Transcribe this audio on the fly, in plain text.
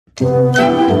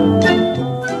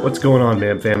What's going on,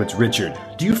 man fam? It's Richard.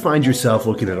 Do you find yourself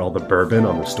looking at all the bourbon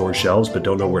on the store shelves but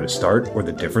don't know where to start or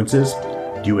the differences?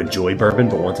 Do you enjoy bourbon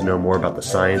but want to know more about the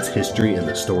science, history, and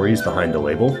the stories behind the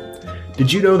label?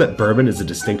 Did you know that bourbon is a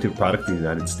distinctive product in the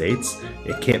United States?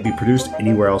 It can't be produced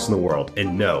anywhere else in the world.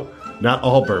 And no, not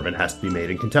all bourbon has to be made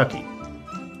in Kentucky.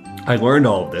 I learned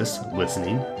all of this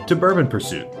listening to Bourbon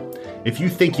Pursuit. If you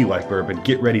think you like bourbon,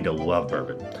 get ready to love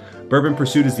bourbon. Bourbon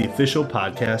Pursuit is the official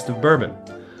podcast of bourbon.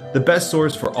 The best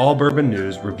source for all bourbon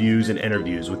news, reviews, and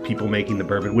interviews with people making the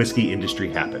bourbon whiskey industry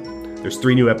happen. There's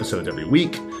 3 new episodes every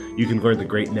week. You can learn the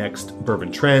great next bourbon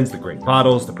trends, the great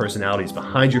bottles, the personalities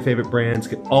behind your favorite brands,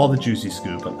 get all the juicy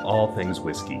scoop on all things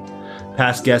whiskey.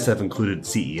 Past guests have included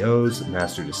CEOs,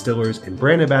 master distillers, and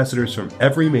brand ambassadors from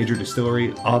every major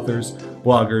distillery, authors,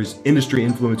 bloggers, industry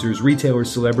influencers, retailers,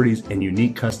 celebrities, and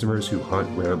unique customers who hunt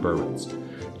rare bourbons.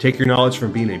 Take your knowledge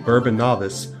from being a bourbon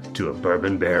novice to a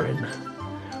bourbon baron.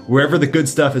 Wherever the good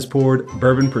stuff is poured,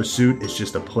 Bourbon Pursuit is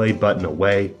just a play button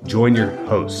away. Join your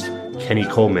hosts, Kenny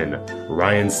Coleman,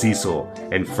 Ryan Cecil,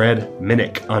 and Fred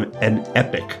Minnick on an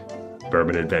epic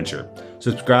bourbon adventure.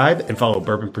 Subscribe and follow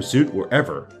Bourbon Pursuit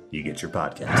wherever you get your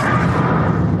podcast.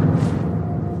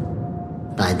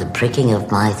 By the pricking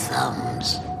of my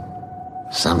thumbs,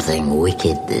 something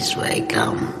wicked this way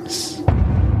comes.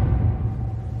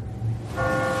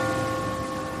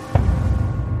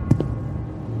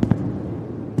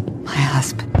 My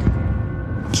husband.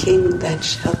 King that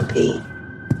shall be.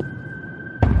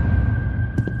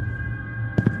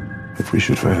 If we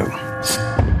should fail.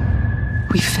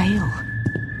 We fail.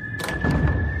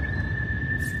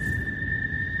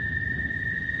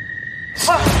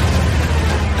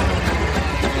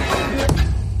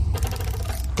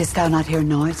 Didst thou not hear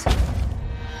noise?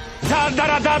 Da, da,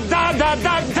 da, da, da, da,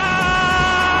 da,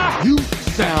 da! You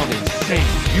sound insane.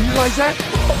 You realize that?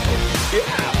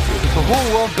 Yeah. The whole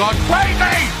world gone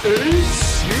crazy!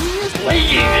 Seriously?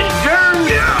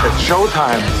 Yeah. It's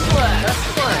showtime.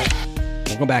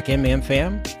 Welcome back in, man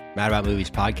fam. Mad About Movies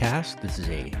podcast. This is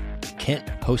a Kent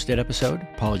hosted episode.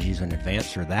 Apologies in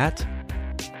advance for that.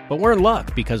 But we're in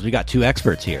luck because we got 2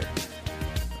 experts here.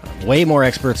 Way more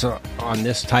experts on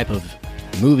this type of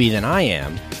movie than I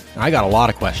am. I got a lot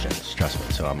of questions, trust me.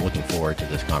 So I'm looking forward to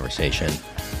this conversation.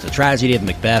 It's a tragedy of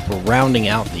Macbeth. We're rounding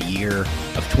out the year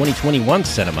of 2021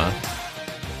 cinema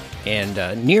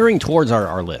and nearing towards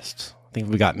our lists. I think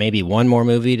we got maybe one more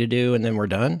movie to do and then we're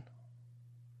done.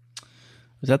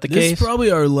 Is that the case? This is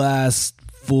probably our last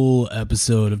full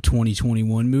episode of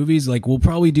 2021 movies. Like, we'll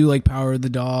probably do like Power of the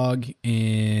Dog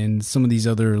and some of these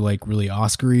other like really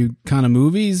Oscar-y kind of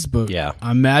movies. But yeah,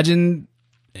 I imagine,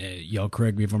 y'all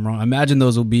correct me if I'm wrong, I imagine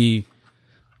those will be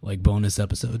like bonus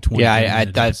episode 20. Yeah,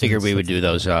 I figured we would do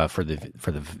those for the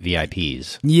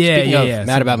VIPs. Yeah, Speaking yeah, of yeah.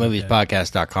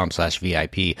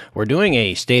 madaboutmoviespodcast.com/VIP, we're doing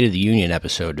a State of the Union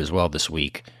episode as well this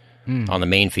week on the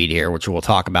main feed here, which we'll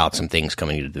talk about some things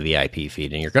coming to the VIP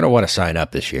feed. And you're going to want to sign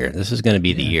up this year. This is going to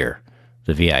be the year,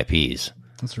 the VIPs.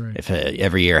 That's right. If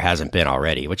every year hasn't been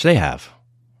already, which they have.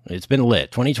 It's been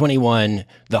lit. 2021,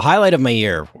 the highlight of my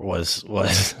year was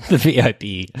the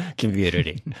VIP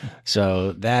community.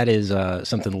 So that is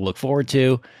something to look forward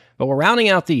to. But we're rounding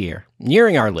out the year,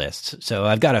 nearing our lists. So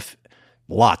I've got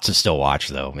lots to still watch,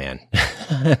 though, man.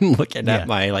 I'm looking at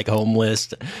my like home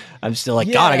list. I'm still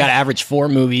like, God, I got to average 4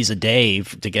 movies a day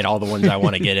to get all the ones I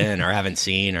want to get in or haven't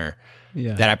seen or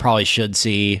that I probably should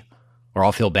see, or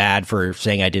I'll feel bad for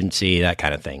saying I didn't see, that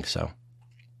kind of thing. So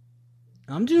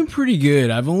I'm doing pretty good.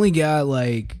 I've only got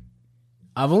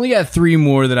 3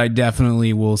 more that I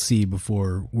definitely will see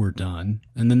before we're done.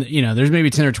 And then, there's maybe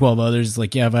 10 or 12 others.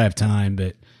 Like, if I have time,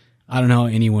 but I don't know how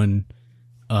anyone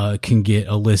can get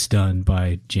a list done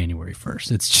by January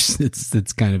 1st. It's just,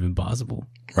 it's kind of impossible.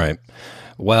 Right.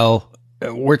 Well,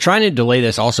 we're trying to delay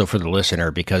this also for the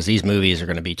listener because these movies are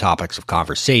going to be topics of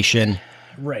conversation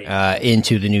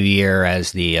into the new year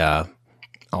as the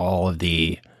all of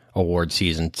the award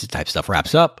season type stuff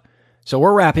wraps up. So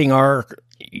we're wrapping our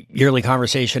yearly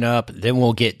conversation up. Then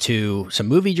we'll get to some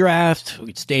movie draft,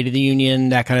 State of the Union,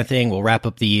 that kind of thing. We'll wrap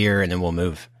up the year and then we'll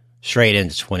move straight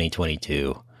into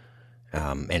 2022.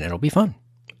 And it'll be fun.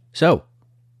 So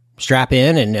strap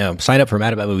in and sign up for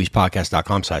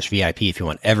madaboutmoviespodcast.com/VIP if you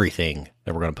want everything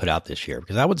that we're going to put out this year.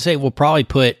 Because I would say we'll probably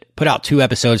put out 2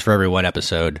 episodes for every 1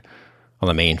 episode on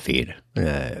the main feed.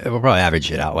 We'll probably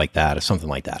average it out like that or something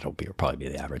like that. It'll probably be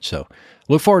the average. So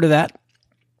look forward to that.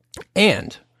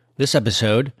 And this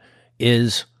episode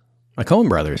is a Coen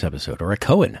Brothers episode or a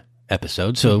Coen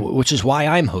episode. So, which is why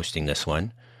I'm hosting this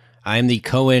one. I'm the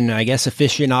Coen, I guess,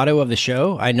 aficionado of the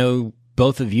show. I know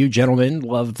both of you gentlemen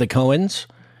love the Coens,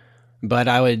 but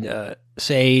I would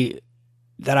say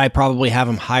that I probably have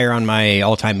them higher on my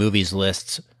all-time movies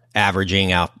lists,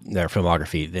 averaging out their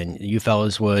filmography than you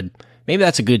fellas would. Maybe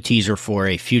that's a good teaser for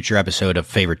a future episode of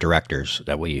favorite directors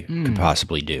that we could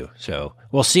possibly do. So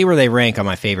we'll see where they rank on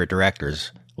my favorite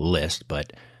directors list,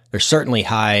 but they're certainly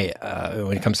high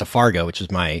when it comes to Fargo, which is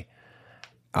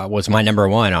was my number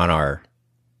one on our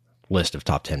list of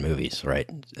top 10 movies, right,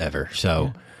 ever.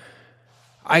 So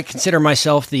I consider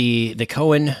myself the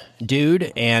Coen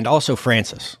dude and also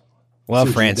Francis.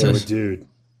 Love Francis. Dude.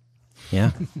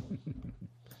 Yeah.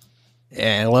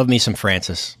 And I love me some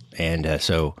Francis. And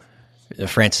so the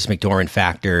Francis McDormand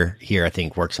factor here, I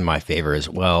think, works in my favor as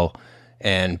well.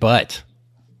 But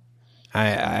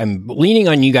I'm leaning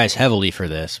on you guys heavily for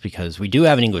this because we do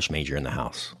have an English major in the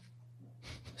house.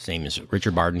 Same as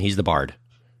Richard Barden. He's the Bard.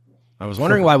 I was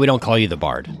wondering why we don't call you the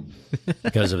Bard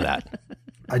because of that.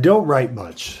 I don't write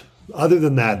much. Other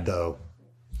than that, though.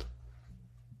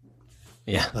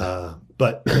 Yeah.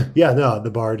 But, yeah, no,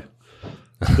 the Bard.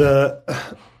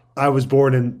 I was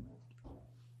born in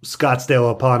Scottsdale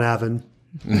upon Avon.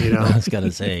 You know? I was going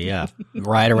to say, yeah.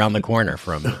 Right around the corner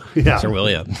from Sir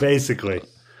William. Basically.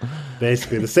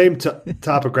 The same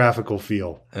topographical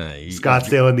feel.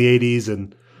 Scottsdale in the 80s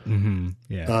and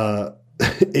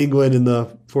England in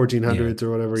the 1400s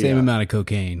or whatever. Same amount of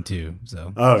cocaine, too.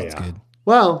 So that's good.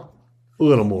 Well, a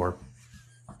little more.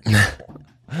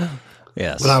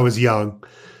 Yes. When I was young.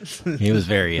 He was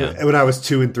very young. When I was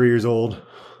 2 and 3 years old.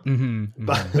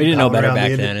 But we didn't know better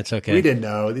back then. It's okay. We didn't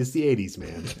know. It's the 80s,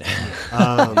 man.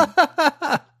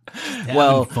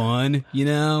 Well, fun, you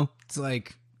know? It's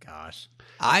like, gosh.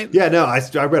 I read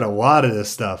a lot of this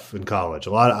stuff in college.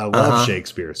 I love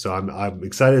Shakespeare, so I'm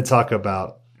excited to talk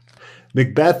about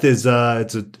Macbeth. I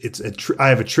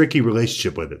have a tricky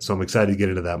relationship with it, so I'm excited to get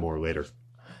into that more later.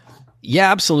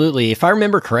 Yeah, absolutely. If I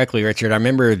remember correctly, Richard, I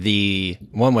remember the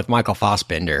one with Michael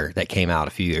Fassbender that came out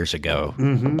a few years ago.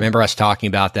 Remember us talking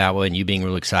about that one, you being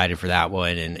really excited for that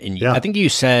one. And I think you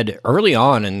said early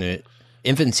on in the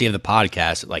infancy of the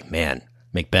podcast, like, man,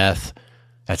 Macbeth,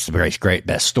 that's the very great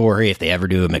best story. If they ever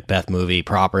do a Macbeth movie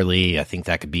properly, I think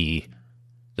that could be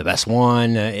the best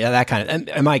one. That kind of.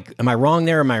 Am I wrong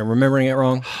there? Am I remembering it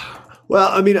wrong? Well,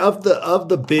 I mean, of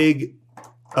the big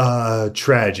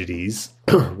tragedies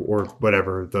or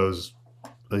whatever those,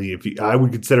 I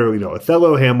would consider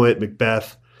Othello, Hamlet,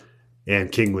 Macbeth,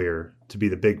 and King Lear to be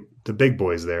the big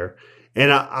boys there.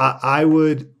 And I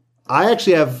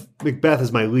actually have Macbeth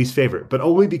as my least favorite, but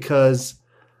only because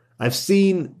I've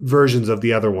seen versions of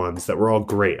the other ones that were all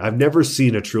great. I've never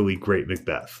seen a truly great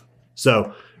Macbeth.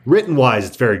 So written wise,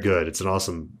 it's very good. It's an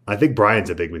awesome. I think Brian's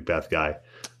a big Macbeth guy.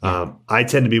 I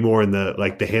tend to be more in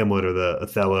the Hamlet or the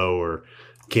Othello or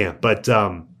camp. But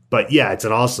yeah, it's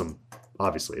an awesome.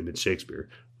 Obviously, it's Shakespeare.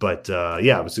 But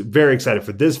I was very excited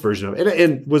for this version of it,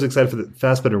 and was excited for the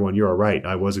Fassbender one. You're all right.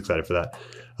 I was excited for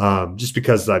that, just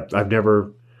because I've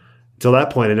never. Till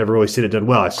that point, I never really seen it done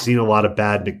well. I've seen a lot of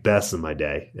bad Macbeths in my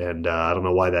day, and I don't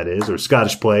know why that is. Or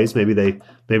Scottish plays, maybe they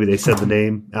said the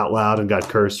name out loud and got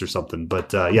cursed or something.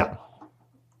 But yeah,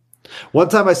 one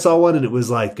time I saw one and it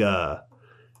was like Elvis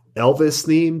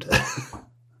themed.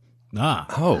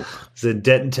 It's in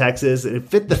Denton, Texas, and it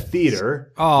fit the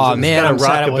theater. Oh man, I'm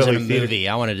sad it wasn't a movie.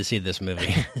 I wanted to see this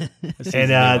movie.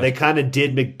 And they kind of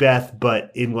did Macbeth, but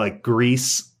in like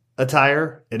Greece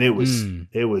attire, and it was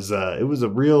a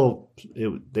real.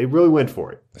 They really went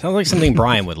for it. Sounds like something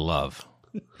Brian would love.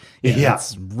 Yeah,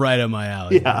 it's right up my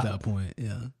alley at that point.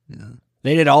 Yeah.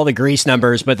 They did all the Grease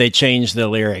numbers, but they changed the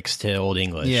lyrics to Old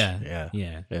English. Yeah.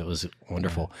 It was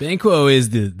wonderful. Banquo is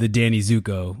the Danny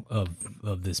Zuko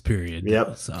of this period.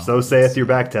 Yep. So saith your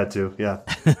back tattoo. Yeah.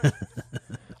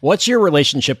 What's your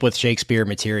relationship with Shakespeare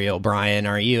material, Brian?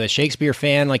 Are you a Shakespeare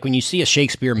fan? Like when you see a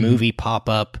Shakespeare movie pop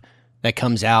up that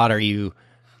comes out, are you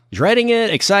dreading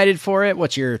it, excited for it?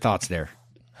 What's your thoughts there?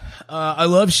 I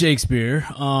love Shakespeare.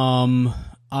 I'm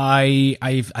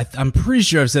pretty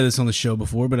sure I've said this on the show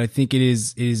before, but I think it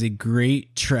is a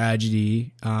great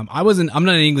tragedy. I'm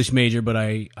not an English major, but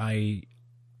I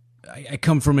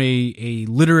come from a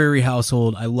literary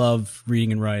household. I love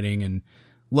reading and writing and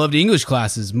loved English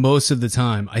classes most of the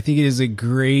time. I think it is a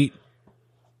great,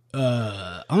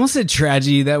 I almost said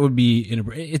tragedy. That would be,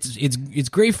 it's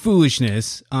great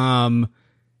foolishness,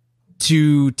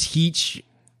 to teach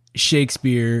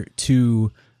Shakespeare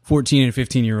to 14 and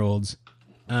 15-year-olds.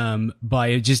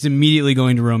 By just immediately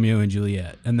going to Romeo and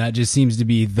Juliet. And that just seems to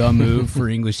be the move for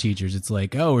English teachers. It's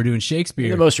like, oh, we're doing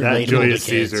Shakespeare. The most relatable Julius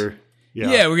to kids. Caesar.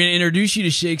 Yeah, we're going to introduce you to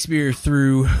Shakespeare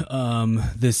through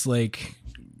this, like,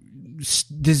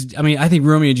 I think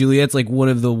Romeo and Juliet's like one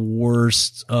of the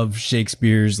worst of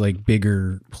Shakespeare's like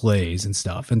bigger plays and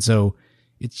stuff. And so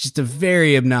it's just a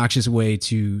very obnoxious way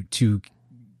to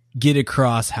get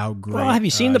across how great. Well, have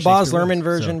you seen the Baz Luhrmann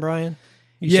version, Brian?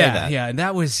 You said that. Yeah, and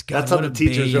that was God, that's how the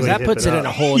teachers really that puts it in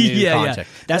a whole new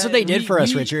context. That's what they did for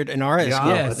us, Richard, in our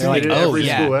school. They're like, every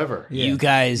school ever. You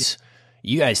guys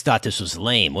thought this was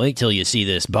lame. Wait till you see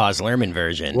this Baz Luhrmann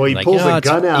version. Well, he pulls a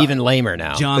gun out. Even lamer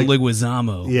now. John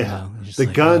Leguizamo. Yeah, the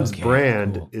gun's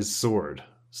brand is sword.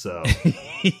 So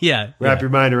wrap your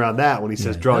mind around that when he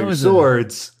says draw your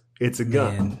swords. It's a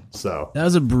gun. Man, so that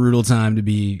was a brutal time to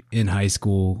be in high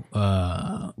school.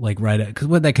 Like right at, because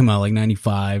what that come out like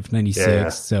 95,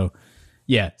 96.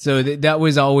 Yeah. So that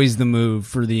was always the move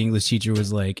for the English teacher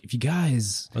was like, if you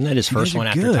guys, wasn't that his first one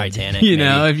after Titanic? You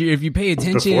know, if you pay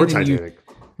attention, before Titanic,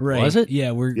 right? Was it?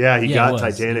 Yeah, he got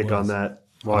Titanic on that.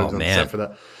 Well, man, for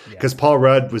that because Paul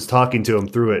Rudd was talking to him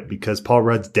through it because Paul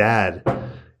Rudd's dad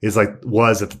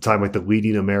was at the time like the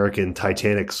leading American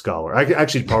Titanic scholar.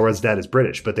 Actually, Paul Rudd's dad is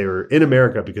British, but they were in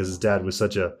America because his dad was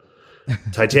such a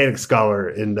Titanic scholar.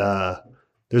 And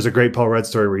there's a great Paul Rudd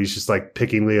story where he's just like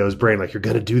picking Leo's brain, like you're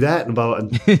gonna do that, and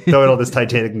throwing all this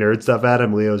Titanic nerd stuff at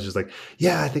him. Leo's just like,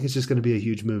 yeah, I think it's just gonna be a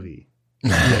huge movie.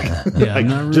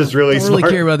 Just really don't smart.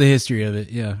 Really care about the history of it.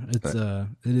 Yeah, it's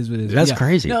it is what it is. That's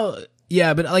crazy. No,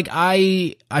 yeah, but like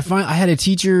I had a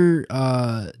teacher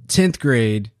 10th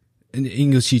grade. An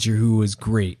English teacher who was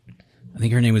great. I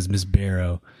think her name was Miss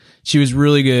Barrow. She was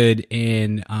really good,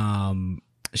 and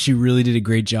she really did a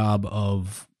great job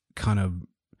of kind of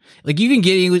like you can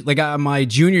get English. Like my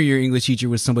junior year English teacher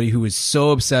was somebody who was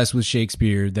so obsessed with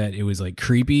Shakespeare that it was like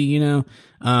creepy, you know.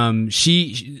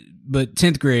 But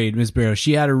 10th grade Miss Barrow,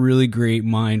 she had a really great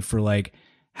mind for like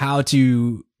how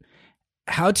to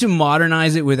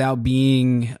modernize it without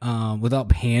being without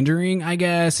pandering, I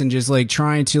guess, and just like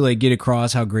trying to like get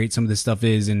across how great some of this stuff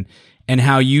is and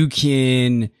how you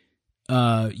can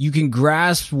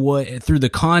grasp what through the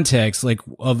context like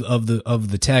of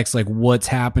the text, like what's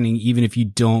happening, even if you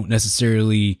don't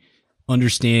necessarily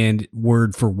understand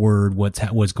word for word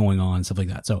what's going on, stuff like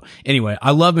that. So anyway,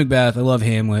 I love Macbeth, I love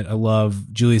Hamlet, I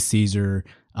love Julius Caesar,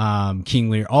 King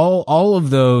Lear, all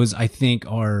of those I think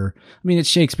are, I mean, it's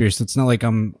Shakespeare, so it's not like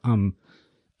I'm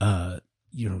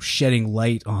shedding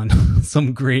light on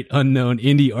some great unknown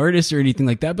indie artist or anything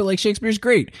like that, but like Shakespeare's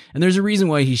great, and there's a reason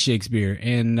why he's Shakespeare,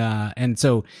 and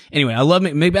so anyway, I love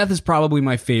Macbeth is probably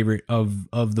my favorite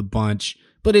of the bunch,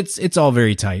 but it's all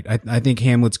very tight. I think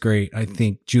Hamlet's great, I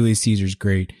think Julius Caesar's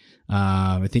great.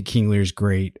 I think King Lear's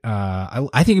great.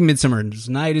 I think Midsummer's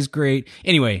Night is great.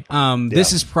 Anyway,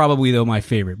 this is probably though my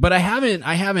favorite, but I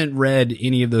haven't read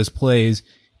any of those plays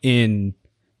in,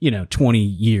 20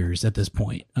 years at this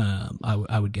point.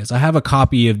 I would guess I have a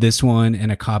copy of this one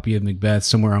and a copy of Macbeth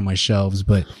somewhere on my shelves,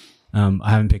 but, I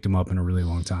haven't picked them up in a really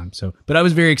long time. So, but I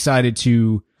was very excited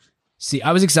to see,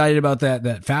 I was excited about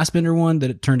that Fassbender one that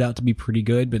it turned out to be pretty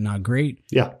good, but not great.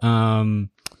 Yeah.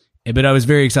 But I was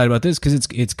very excited about this because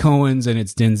it's Coen's and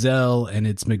it's Denzel and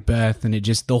it's Macbeth, and it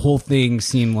just, the whole thing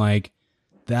seemed like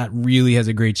that really has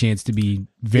a great chance to be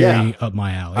very up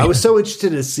my alley. I was so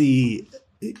interested to see,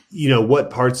 what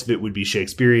parts of it would be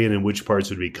Shakespearean and which parts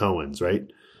would be Coen's, right?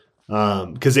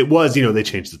 Because it was, they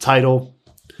changed the title.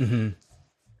 Mm-hmm.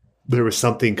 There was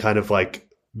something kind of like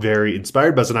very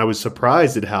inspired by us, and I was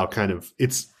surprised at how kind of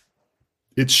it's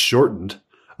shortened,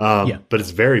 but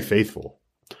it's very faithful,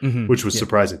 which was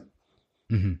surprising.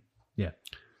 Mm-hmm.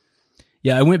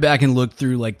 Yeah, I went back and looked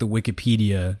through like the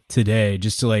Wikipedia today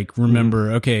just to like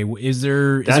remember. Okay, is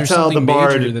there something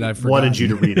major that I've forgotten? Wanted you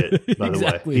to read it. By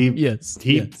exactly. the way,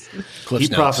 he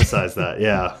prophesized that.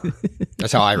 Yeah,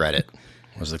 that's how I read it.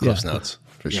 Was the Cliff's Notes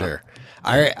for sure.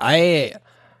 I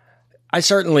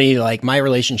certainly like my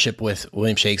relationship with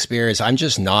William Shakespeare is I'm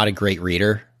just not a great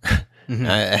reader.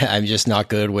 I'm just not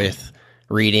good with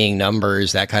reading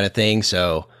numbers, that kind of thing.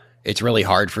 So it's really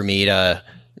hard for me to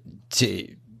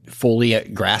fully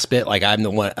grasp it. Like I'm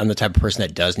the type of person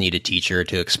that does need a teacher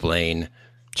to explain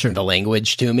the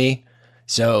language to me.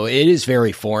 So it is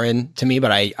very foreign to me,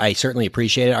 but I certainly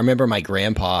appreciate it. I remember my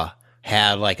grandpa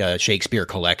had like a Shakespeare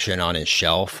collection on his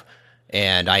shelf,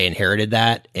 and I inherited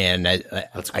that. And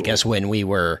I guess when we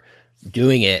were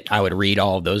doing it, I would read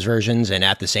all of those versions. And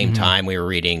at the same time we were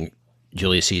reading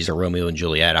Julius Caesar, Romeo and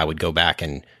Juliet, I would go back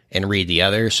and read the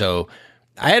other. So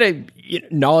I had a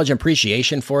knowledge and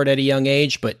appreciation for it at a young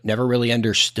age, but never really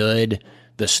understood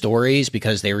the stories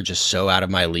because they were just so out of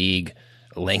my league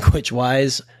language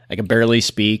wise. I could barely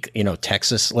speak,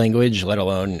 Texas language, let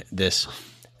alone this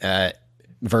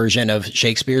version of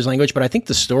Shakespeare's language. But I think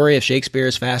the story of Shakespeare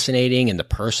is fascinating and the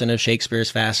person of Shakespeare is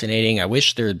fascinating. I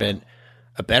wish there had been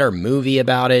a better movie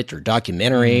about it or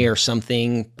documentary or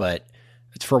something, but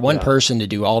for one person to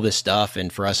do all this stuff,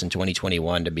 and for us in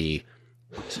 2021 to be,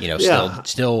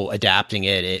 still adapting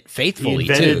it faithfully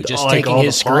too, just taking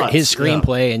his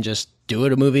screenplay and just do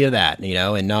it a movie of that,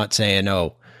 and not saying,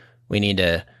 "Oh, we need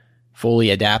to fully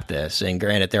adapt this." And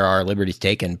granted, there are liberties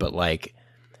taken, but like,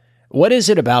 what is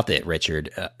it about it, Richard?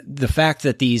 The fact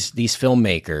that these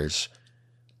filmmakers,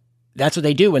 that's what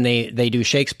they do when they do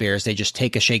Shakespeare, is they just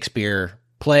take a Shakespeare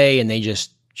play and they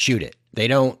just shoot it. They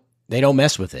don't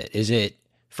mess with it. Is it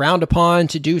frowned upon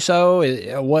to do so?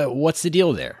 What's the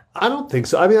deal there? I don't think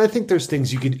so. I mean, I think there's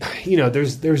things you could,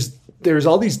 there's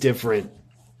all these different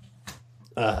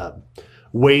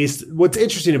ways. What's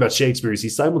interesting about Shakespeare is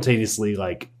he's simultaneously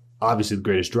like obviously the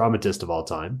greatest dramatist of all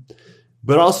time,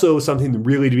 but also something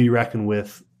really to be reckoned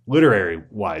with literary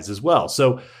wise as well.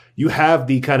 So you have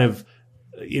the kind of,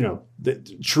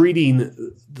 treating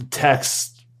the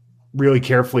text really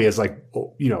carefully as like,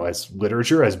 as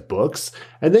literature, as books.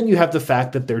 And then you have the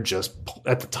fact that they're just,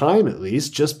 at the time at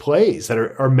least, just plays that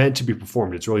are meant to be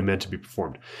performed. It's really meant to be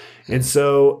performed. And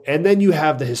so, and then you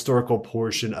have the historical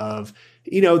portion of,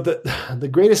 the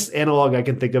greatest analog I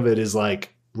can think of it is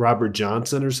like Robert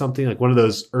Johnson or something, like one of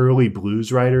those early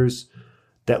blues writers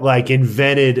that like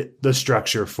invented the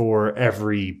structure for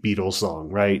every Beatles song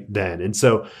right then. And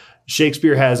so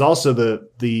Shakespeare has also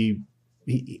the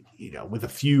with a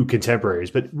few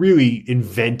contemporaries, but really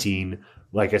inventing,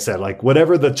 like I said, like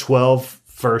whatever the 12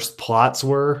 first plots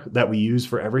were that we use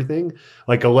for everything,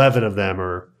 like 11 of them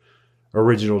are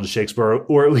original to Shakespeare,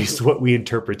 or at least what we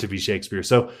interpret to be Shakespeare.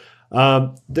 So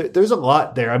there's a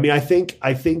lot there. I mean, I think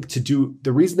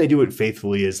the reason they do it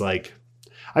faithfully is like,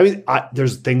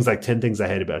 there's things like 10 Things I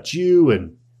Hate About You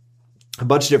and a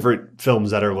bunch of different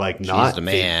films that are like not She's the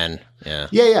Man.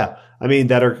 Yeah. I mean,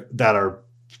 that are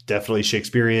definitely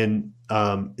Shakespearean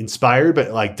inspired,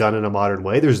 but like done in a modern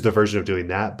way. There's the version of doing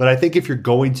that. But I think if you're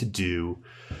going to do,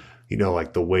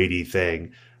 like the weighty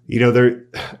thing,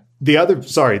 the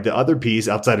other piece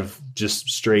outside of just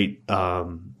straight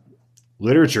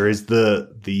literature is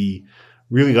the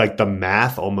really like the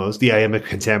math, almost the iambic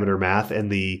pentameter math,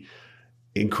 and the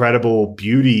incredible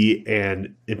beauty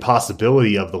and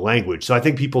impossibility of the language. So I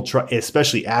think people try,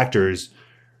 especially actors,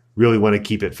 really want to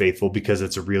keep it faithful because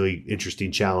it's a really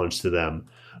interesting challenge to them.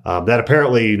 That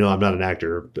apparently, I'm not an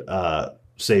actor,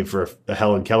 save for a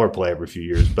Helen Keller play every few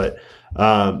years, but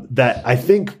that I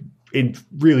think it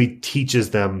really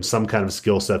teaches them some kind of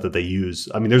skill set that they use.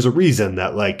 I mean, there's a reason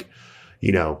that like,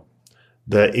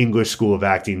 the English school of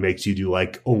acting makes you do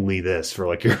like only this for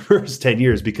like your first 10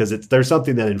 years because there's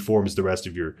something that informs the rest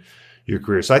of your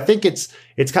career. So I think it's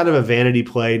kind of a vanity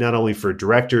play, not only for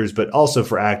directors, but also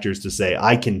for actors to say,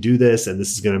 I can do this, and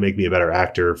this is going to make me a better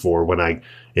actor for when I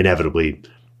inevitably,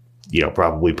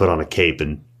 probably put on a cape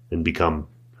and become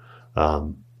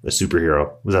a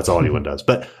superhero, because that's all anyone does.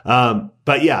 But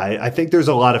yeah, I think there's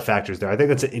a lot of factors there. I think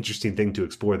that's an interesting thing to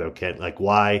explore though, Kent. Like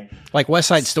why? Like West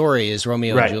Side Story is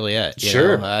Romeo and Juliet.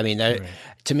 Sure. I mean,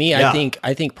 to me, yeah.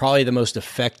 I think probably the most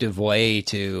effective way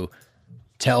to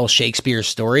tell Shakespeare's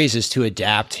stories is to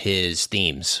adapt his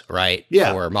themes, right?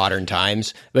 Yeah. For modern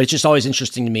times. But it's just always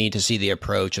interesting to me to see the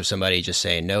approach of somebody just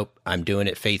saying, nope, I'm doing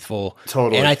it faithful.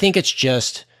 Totally. And I think it's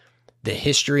just the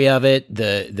history of it,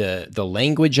 the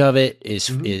language of it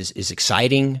is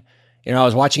exciting. I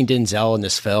was watching Denzel in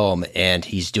this film, and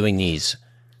he's doing these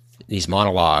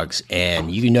monologues, and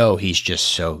he's just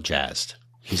so jazzed.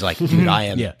 He's like, dude, I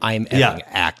am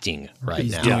acting right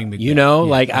he's now. Doing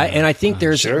I think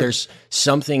there's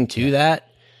something to that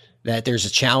there's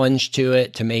a challenge to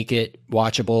it to make it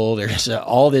watchable. There's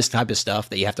all this type of stuff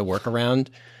that you have to work around.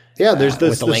 Yeah, there's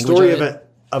the story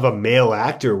of a male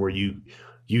actor where you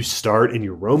start in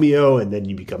your Romeo, and then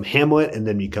you become Hamlet, and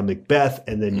then you become Macbeth,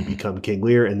 and then you become King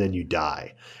Lear, and then you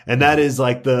die. And that is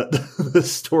like the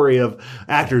story of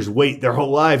actors wait their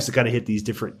whole lives to kind of hit these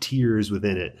different tiers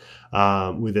within it,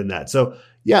 within that. So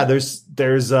yeah, there's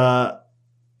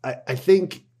I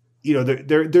think,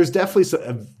 there's definitely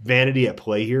a vanity at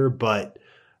play here, but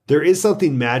there is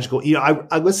something magical.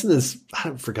 I listened to this,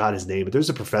 I forgot his name, but there's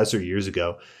a professor years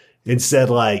ago and said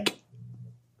like,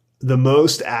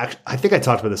 I think I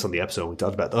talked about this on the episode. We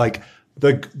talked about like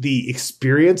the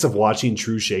experience of watching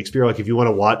true Shakespeare. Like if you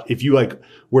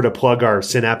were to plug our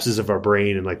synapses of our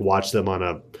brain and like watch them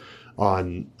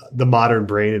on the modern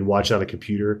brain and watch on a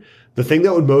computer, the thing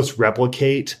that would most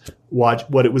replicate what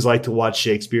it was like to watch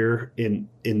Shakespeare in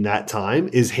that time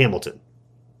is Hamilton.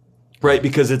 right?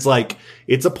 Because it's like,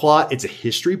 it's a plot, it's a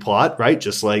history plot, right?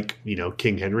 Just like,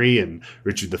 King Henry and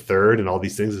Richard III and all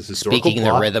these things. It's historical speaking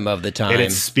plot. the rhythm of the time. And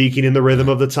it's speaking in the rhythm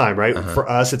of the time, right? For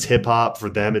us, it's hip hop. For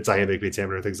them, it's iambic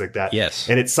pentameter and things like that. Yes.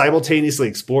 And it's simultaneously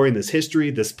exploring this history,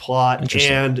 this plot,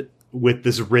 and with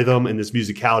this rhythm and this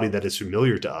musicality that is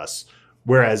familiar to us.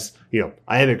 Whereas,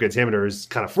 iambic pentameter is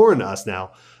kind of foreign to us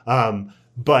now.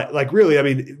 But like, really, I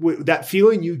mean, that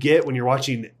feeling you get when you're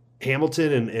watching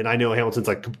Hamilton, and I know Hamilton's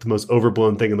like the most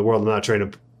overblown thing in the world. I'm not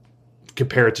trying to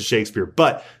compare it to Shakespeare,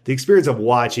 but the experience of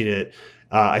watching it,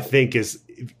 I think is,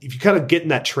 if you kind of get in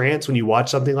that trance when you watch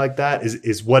something like that,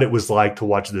 is what it was like to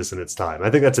watch this in its time.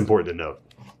 I think that's important to note.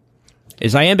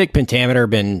 Is iambic pentameter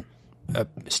been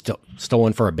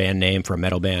stolen for a band name for a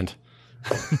metal band?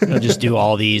 They'll just do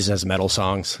all these as metal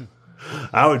songs.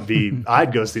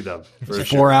 I'd go see them.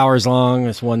 It's 4 hours long.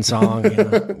 It's one song.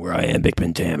 We're iambic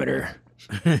pentameter.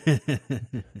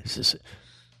 This is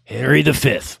Henry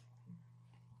V.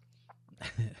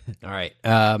 All right.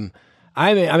 I'm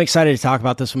excited to talk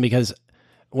about this one because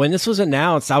when this was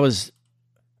announced,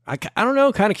 I don't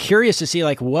know, kind of curious to see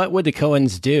like what would the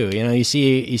Coens do. You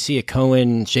see a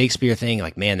Coen Shakespeare thing,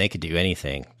 like, man, they could do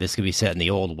anything. This could be set in the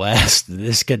Old West.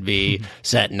 This could be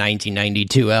set in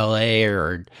 1992 LA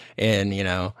or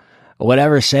in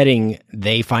whatever setting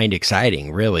they find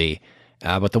exciting, really.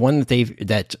 But the one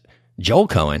that Joel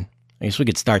Coen, I guess we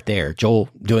could start there. Joel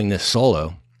doing this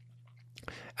solo.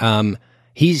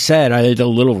 He said, I did a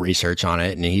little research on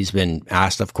it, and he's been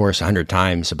asked, of course, 100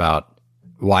 times about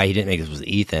why he didn't make this with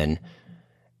Ethan,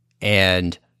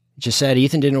 and just said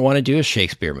Ethan didn't want to do a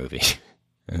Shakespeare movie.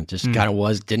 It just kind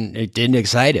of didn't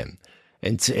excite him.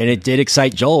 And it did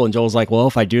excite Joel, and Joel's like, well,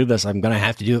 if I do this, I'm going to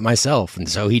have to do it myself. And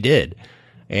so he did.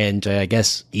 And I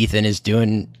guess Ethan is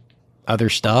doing other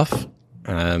stuff.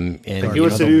 And he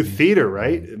wants to do theater,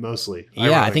 right? Mostly.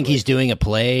 Yeah, I think he's doing a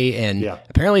play, and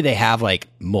apparently they have like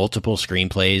multiple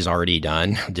screenplays already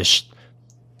done. Just,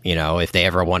 if they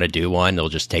ever want to do one, they'll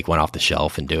just take one off the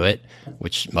shelf and do it,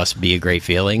 which must be a great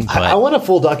feeling. But I want a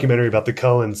full documentary about the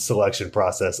Coen selection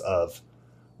process of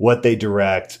what they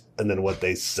direct and then what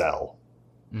they sell.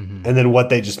 And then what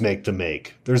they just make to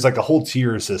make. There's like a whole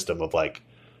tier system of like,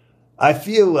 I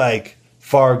feel like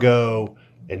Fargo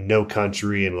and No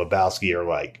Country and Lebowski are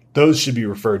like, those should be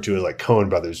referred to as like Coen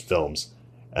Brothers films.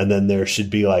 And then there should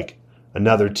be like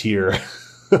another tier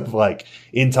of like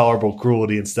Intolerable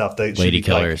Cruelty and stuff. That Lady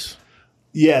Killers.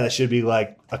 Like, that should be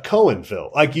like a Coen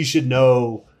film. Like you should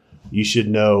know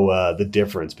the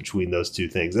difference between those two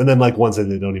things. And then like ones that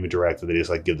they don't even direct, and they just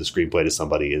like give the screenplay to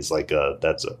somebody is like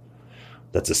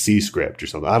that's a C script or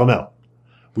something. I don't know.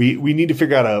 We need to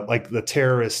figure out the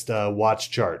terrorist watch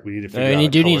chart. We need to figure out. You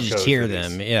do need to tier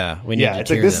them. Yeah, we need. Yeah, to it's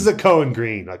like this is a Coen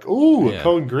Green. Like, ooh, a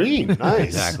Coen Green. Nice.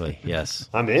 Exactly. Yes.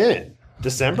 I'm in.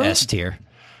 December S tier.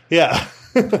 Yeah.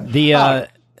 The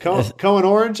Coen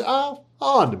Orange. I'll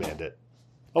on demand it.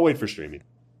 I'll wait for streaming.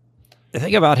 The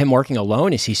thing about him working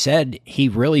alone is he said he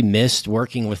really missed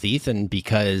working with Ethan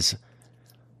because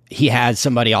he had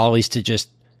somebody always to just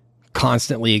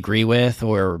constantly agree with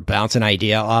or bounce an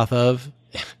idea off of.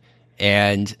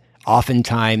 And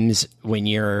oftentimes when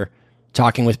you're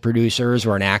talking with producers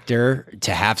or an actor,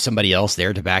 to have somebody else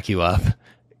there to back you up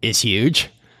is huge.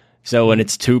 So when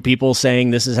it's two people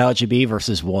saying this is how it should be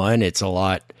versus one, it's a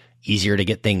lot easier to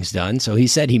get things done. So he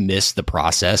said he missed the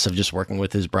process of just working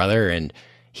with his brother. And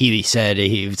he said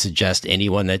he would suggest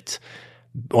anyone that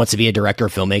wants to be a director or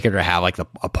filmmaker to have like a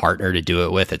partner to do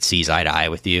it with that sees eye to eye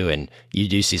with you. And you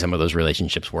do see some of those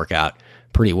relationships work out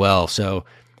pretty well. So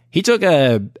he took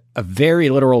a very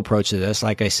literal approach to this.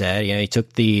 Like I said, he took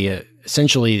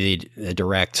essentially the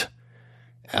direct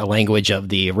language of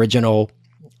the original,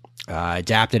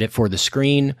 adapted it for the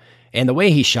screen. And the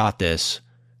way he shot this,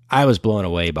 I was blown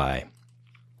away by.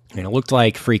 And it looked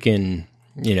like freaking,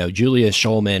 Julius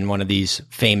Shulman, one of these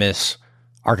famous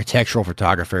architectural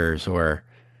photographers, or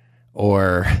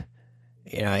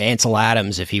Ansel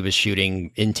Adams if he was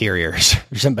shooting interiors,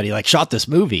 or somebody like shot this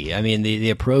movie. I mean, the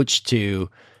approach to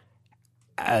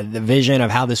the vision of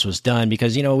how this was done,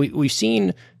 because we've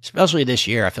seen, especially this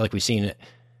year, I feel like we've seen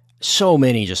so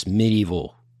many just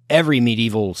every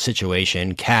medieval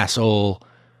situation, castle,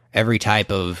 every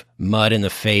type of mud in the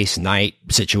face night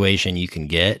situation you can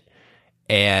get.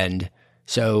 And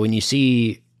so when you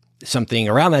see something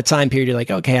around that time period, you're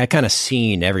like, okay, I kind of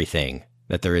seen everything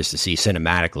that there is to see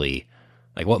cinematically.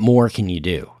 Like, what more can you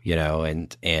do?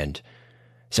 And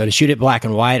so to shoot it black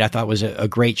and white, I thought was a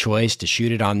great choice. To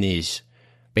shoot it on these,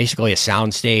 basically a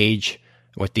sound stage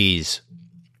with these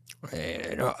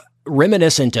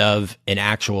reminiscent of an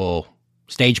actual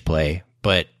stage play,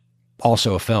 but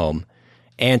also a film.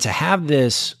 And to have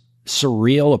this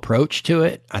surreal approach to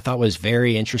it. I thought was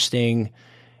very interesting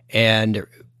and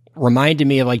reminded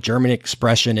me of like German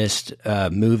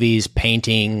expressionist movies,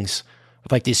 paintings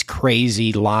with like these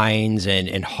crazy lines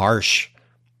and harsh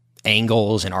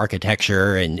angles and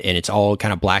architecture, and it's all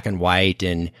kind of black and white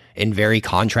and very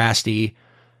contrasty.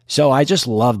 So I just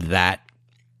loved that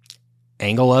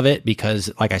angle of it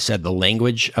because, like I said, the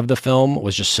language of the film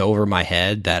was just so over my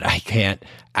head that I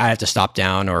have to stop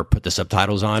down or put the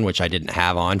subtitles on, which I didn't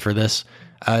have on for this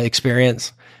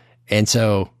experience. And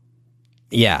so,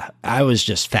 yeah, I was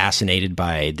just fascinated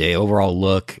by the overall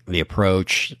look, the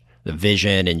approach, the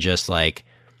vision, and just like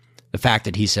the fact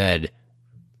that he said,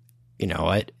 you know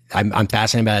what, I'm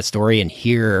fascinated by that story, and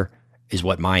here is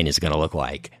what mine is going to look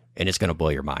like, and it's going to blow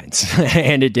your minds.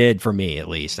 And it did for me, at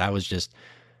least. I was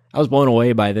blown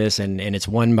away by this, and it's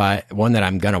one that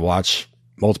I'm going to watch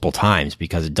multiple times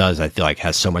because it does, I feel like,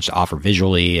 has so much to offer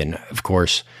visually, and of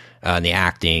course, the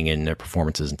acting and the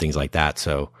performances and things like that.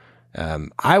 So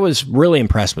I was really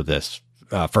impressed with this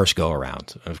first go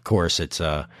around. Of course, it's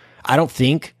I don't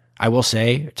think, I will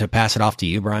say, to pass it off to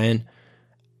you, Brian,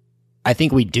 I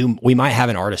think we might have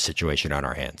an artist situation on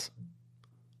our hands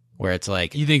where it's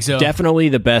like, you think so? Definitely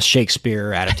the best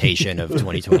Shakespeare adaptation of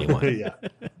 2021. Yeah.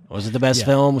 Was it the best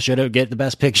film? Should it get the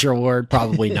best picture award?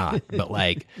 Probably not. But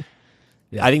like,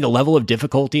 I think the level of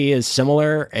difficulty is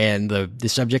similar and the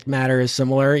subject matter is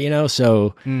similar, you know?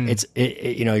 So it's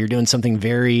you know, you're doing something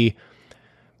very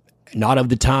not of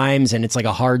the times, and it's like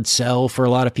a hard sell for a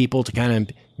lot of people to kind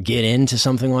of get into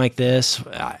something like this.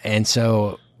 And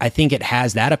so I think it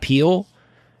has that appeal.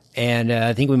 And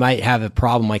I think we might have a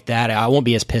problem like that. I won't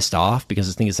be as pissed off because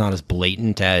I think it's not as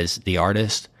blatant as The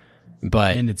Artist,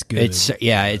 but and it's good. It's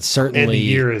certainly, and the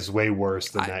year is way worse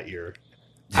than that year.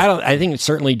 I think it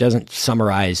certainly doesn't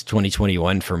summarize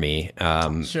 2021 for me,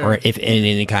 or if in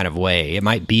any kind of way. It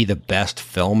might be the best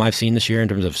film I've seen this year in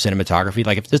terms of cinematography.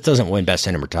 Like, if this doesn't win best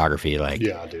cinematography, like,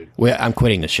 yeah, dude, I'm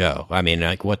quitting the show. I mean,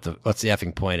 like, what's the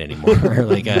effing point anymore?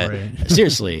 Like,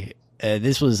 seriously,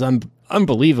 this was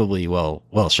unbelievably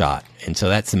well shot, and so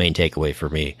that's the main takeaway for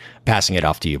me. Passing it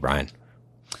off to you, Brian.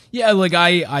 Yeah, like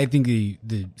I think the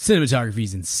cinematography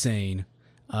is insane.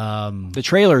 The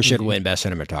trailer should win best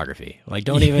cinematography. Like,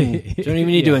 don't even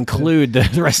need to include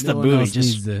the rest of the movie.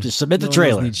 Just submit the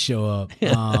trailer. Need to show up.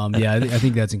 Yeah, I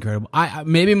think that's incredible. I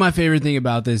maybe my favorite thing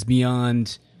about this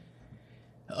beyond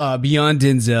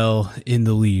Denzel in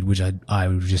the lead, which I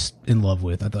was just in love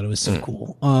with. I thought it was so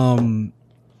cool.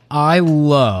 I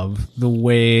love the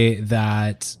way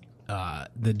that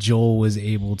Joel was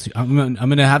able to. I'm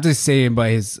gonna have to say him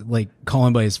by his, like, call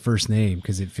him by his first name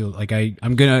because it feels like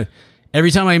I'm gonna. Every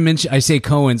time I say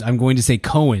Coens, I'm going to say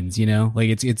Coens, you know, like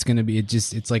it's going to be,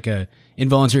 it's like a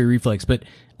involuntary reflex. But,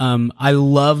 I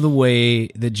love the way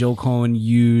that Joel Coen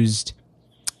used,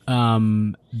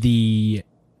 the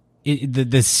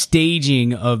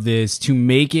staging of this to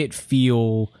make it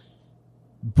feel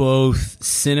both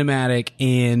cinematic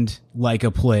and like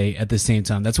a play at the same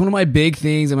time. That's one of my big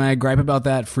things. I mean, I gripe about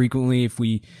that frequently. If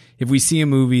we see a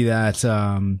movie that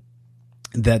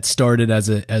started as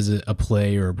a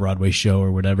play or a Broadway show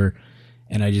or whatever.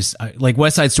 And I like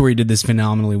West Side Story did this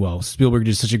phenomenally well. Spielberg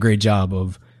did such a great job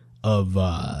of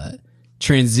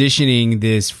transitioning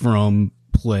this from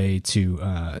play to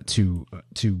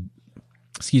the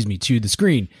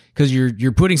screen. Cause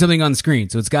you're putting something on the screen.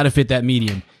 So it's got to fit that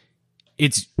medium.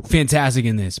 It's fantastic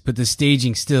in this, but the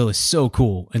staging still is so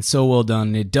cool and so well done.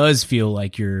 And it does feel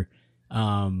like you're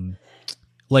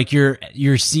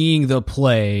seeing the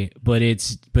play, but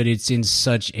it's in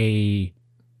such a,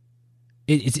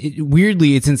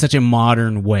 weirdly, it's in such a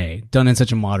modern way, done in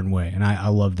such a modern way. And I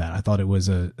love that. I thought it was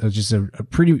just a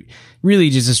pretty, really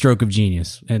just a stroke of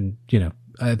genius. And, you know,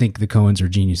 I think the Coens are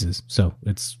geniuses. So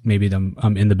it's maybe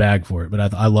I'm in the bag for it,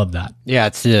 but I love that. Yeah.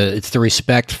 It's the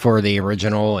respect for the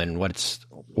original and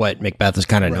what Macbeth is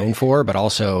kind of known for, but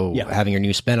also having your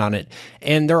new spin on it.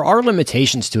 And there are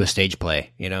limitations to a stage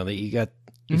play, you know, that you've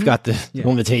got the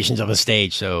limitations of a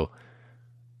stage. So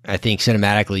I think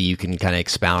cinematically you can kind of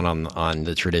expound on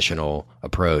the traditional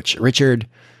approach. Richard,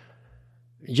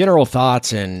 general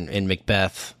thoughts in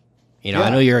Macbeth. You know, I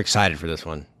know you're excited for this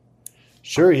one.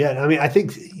 Sure. Yeah. I mean, I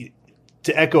think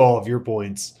to echo all of your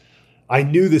points, I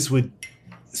knew this would,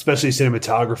 especially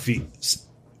cinematography,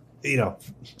 you know,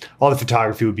 all the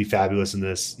photography would be fabulous in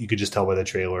this. You could just tell by the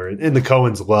trailer. And the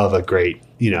Coens love a great,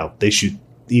 you know, they shoot,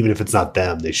 even if it's not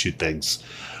them, they shoot things.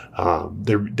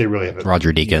 They really have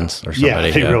Roger Deakins or somebody.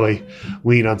 Yeah, they really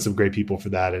lean on some great people for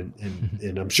that,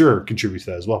 and I'm sure contribute to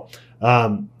that as well.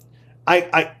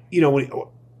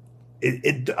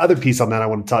 The other piece on that I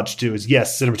want to touch too is,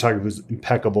 yes, cinematography was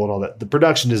impeccable and all that. The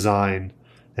production design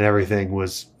and everything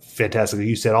was fantastic. Like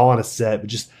you said, all on a set, but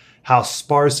just how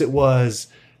sparse it was,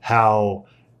 how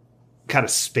kind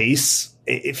of space.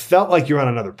 It felt like you're on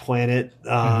another planet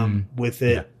with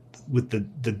it, with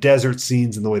the desert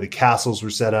scenes and the way the castles were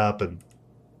set up, and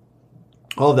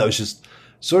all of that was just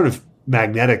sort of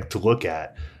magnetic to look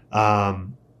at.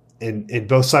 And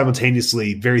both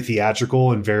simultaneously very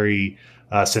theatrical and very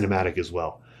cinematic as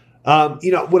well.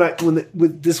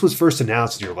 When this was first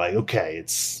announced, and you're like, okay,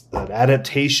 it's an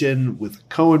adaptation with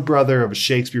Coen brother of a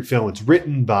Shakespeare film. It's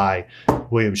written by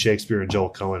William Shakespeare and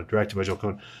Joel Coen, directed by Joel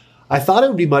Coen. I thought it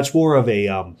would be much more of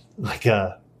a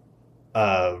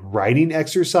writing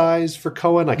exercise for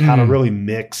Coen, like how to really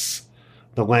mix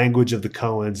the language of the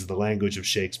Coens, the language of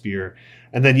Shakespeare.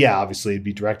 And then, obviously it'd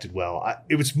be directed well.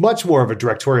 It was much more of a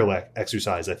directorial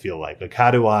exercise, I feel like how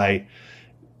do I,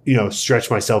 stretch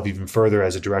myself even further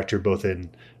as a director, both in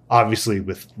obviously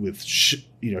with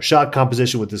shot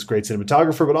composition with this great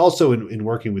cinematographer, but also in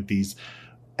working with these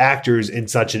actors in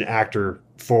such an actor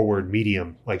forward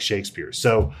medium like Shakespeare.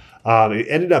 So it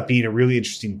ended up being a really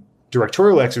interesting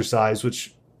directorial exercise,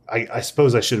 which I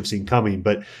suppose I should have seen coming,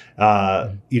 but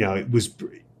it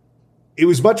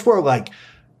was much more like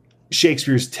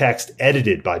Shakespeare's text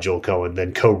edited by Joel Coen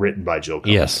than co-written by Joel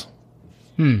Coen. Yes.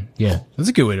 Yeah, that's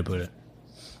a good way to put it.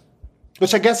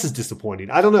 Which I guess is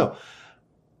disappointing. I don't know.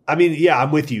 I mean,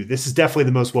 I'm with you. This is definitely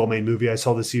the most well-made movie I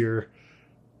saw this year.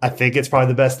 I think it's probably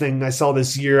the best thing I saw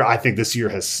this year. I think this year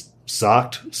has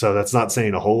sucked, so that's not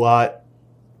saying a whole lot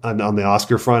on the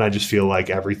Oscar front. I just feel like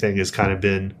everything has kind of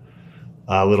been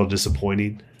a little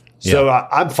disappointing. So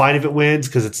I'm fine if it wins,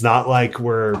 because it's not like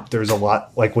where there's a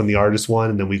lot like when The Artist won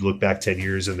and then we look back 10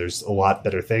 years and there's a lot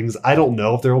better things. I don't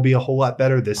know if there will be a whole lot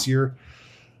better this year.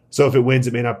 So if it wins,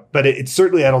 it may not. But it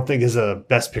certainly, I don't think, is a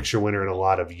Best Picture winner in a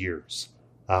lot of years,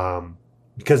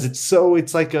 because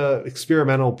it's like a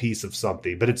experimental piece of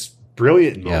something, but it's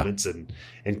brilliant in moments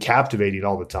and captivating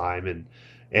all the time.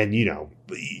 And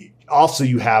also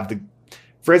you have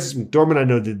Frances McDormand, I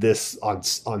know, did this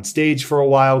on stage for a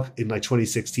while in like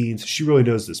 2016. So she really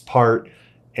knows this part.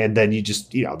 And then you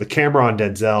just, the camera on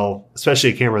Denzel,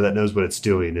 especially a camera that knows what it's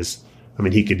doing,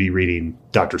 he could be reading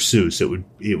Dr. Seuss.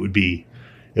 It would be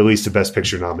at least a Best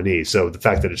Picture nominee. So the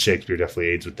fact that it's Shakespeare definitely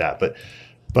aids with that. But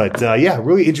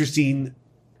really interesting.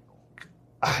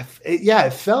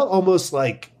 It felt almost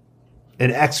like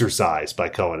an exercise by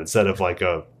Coen instead of like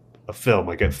a film.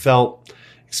 Like it felt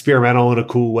experimental in a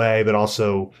cool way, but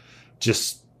also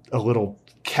just a little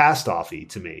cast-offy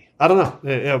to me. I don't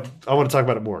know. I want to talk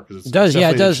about it more because it does. An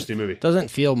interesting movie. Doesn't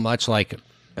feel much like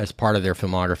as part of their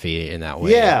filmography in that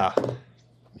way. Yeah.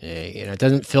 It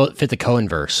doesn't fit the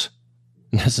Coen-verse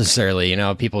necessarily.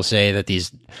 People say that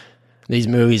these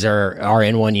movies are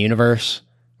in one universe,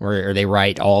 or they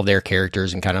write all of their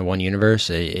characters in kind of one universe.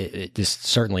 It just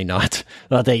certainly not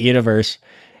that universe.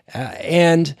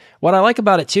 And what I like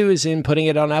about it too is in putting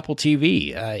it on Apple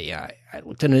TV. I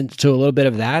looked into a little bit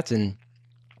of that, and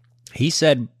he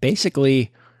said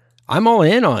basically, I'm all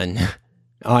in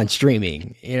on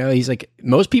streaming. He's like,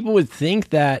 most people would think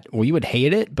that you would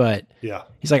hate it, but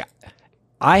he's like,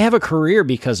 I have a career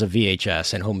because of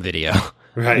VHS and home video,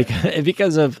 right?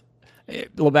 because of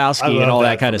Lebowski and all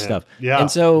that kind of stuff. Yeah. And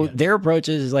so their approach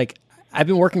is like, I've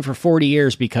been working for 40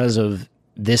 years because of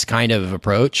this kind of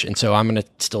approach. And so I'm going to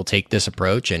still take this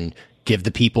approach and give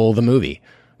the people the movie.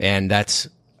 And that's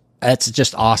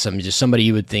just awesome. Just somebody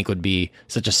you would think would be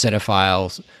such a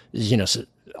cinephile,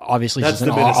 obviously that's just an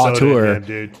auteur.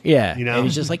 Dude. Yeah. And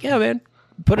he's just like, yeah, man,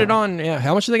 put it on. Yeah.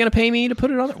 How much are they going to pay me to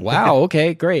put it on? Wow.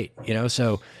 Okay, great.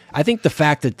 So I think the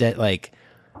fact that like,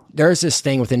 there's this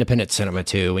thing with independent cinema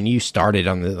too. When you started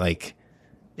on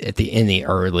in the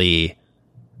early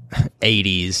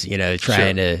 80s,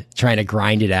 trying to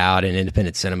grind it out in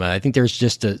independent cinema, I think there's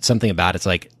just something about it's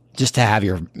like, just to have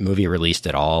your movie released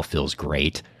at all feels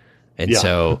great. And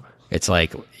so it's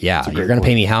like, you're going to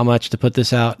pay me how much to put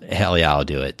this out? Hell yeah, I'll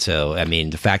do it. So,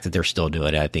 the fact that they're still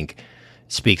doing it, I think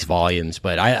speaks volumes.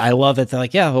 But I love that they're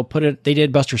like, we'll put it. They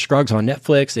did Buster Scruggs on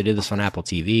Netflix. They did this on Apple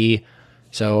TV.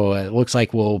 So it looks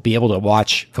like we'll be able to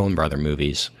watch Coen Brother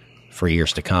movies for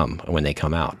years to come when they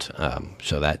come out.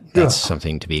 So that's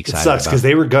something to be excited about. It sucks because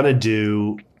they were going to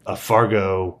do a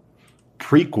Fargo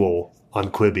prequel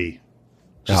on Quibi.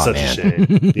 Just such a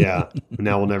shame. Yeah.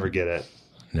 Now we'll never get it.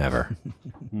 Never.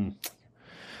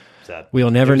 Sad.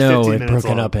 We'll never know. It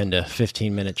broken up into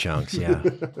 15-minute chunks. Yeah.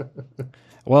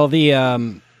 Well,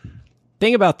 the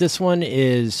thing about this one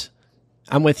is,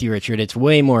 I'm with you, Richard. It's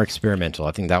way more experimental.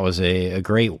 I think that was a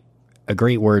great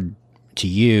word to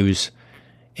use.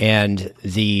 And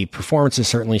the performances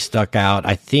certainly stuck out.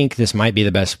 I think this might be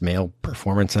the best male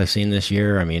performance I've seen this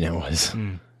year. I mean, it was.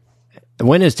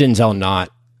 When is Denzel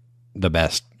not the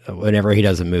best? Whenever he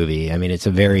does a movie, I mean, it's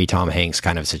a very Tom Hanks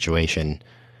kind of situation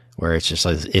where it's just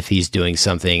like if he's doing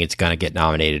something, it's going to get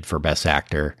nominated for Best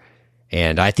Actor.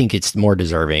 And I think it's more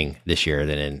deserving this year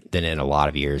than in a lot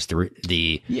of years.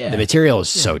 The material is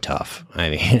so tough.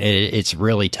 I mean, it's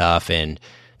really tough, and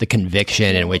the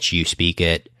conviction in which you speak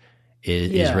it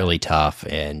is really tough.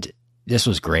 And this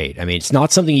was great. I mean, it's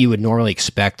not something you would normally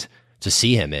expect to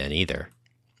see him in either.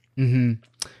 Mm-hmm.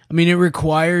 I mean, it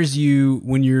requires you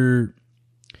when you're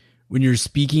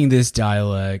speaking this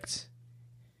dialect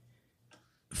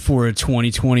for a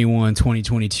 2021,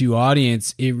 2022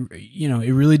 audience, it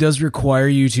really does require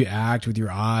you to act with your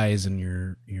eyes and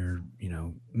your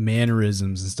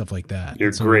mannerisms and stuff like that.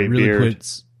 Your great beard.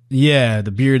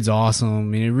 The beard's awesome. I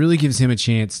mean, it really gives him a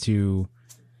chance to,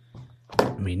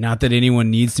 I mean, not that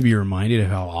anyone needs to be reminded of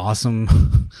how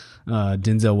awesome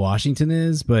Denzel Washington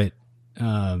is, but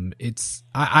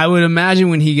I would imagine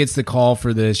when he gets the call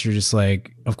for this, you're just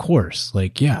like, of course,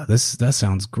 like, yeah, that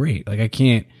sounds great. Like, I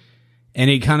can't, and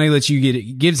it kind of lets you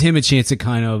gives him a chance to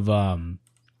kind of,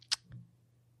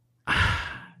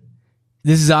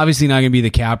 this is obviously not going to be the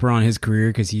capper on his career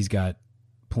because he's got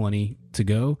plenty to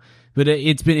go, but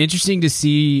it's been interesting to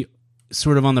see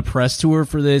sort of on the press tour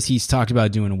for this. He's talked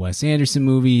about doing a Wes Anderson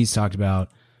movie. He's talked about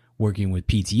working with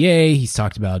PTA. He's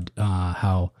talked about,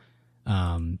 how,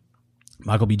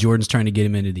 Michael B. Jordan's trying to get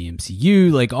him into the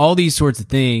MCU, like all these sorts of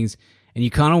things. And you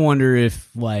kind of wonder if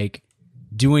like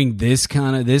doing this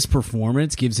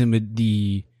performance gives him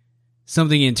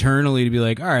something internally to be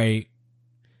like, all right,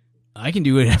 I can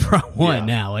do whatever I want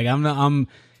now. Like I'm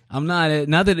not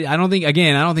that I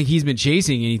don't think he's been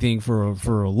chasing anything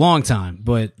for a long time,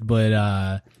 but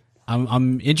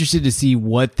I'm interested to see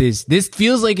what this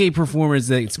feels like, a performance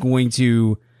that's going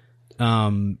to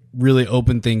really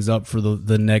open things up for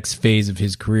the next phase of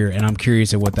his career, and I'm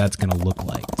curious at what that's going to look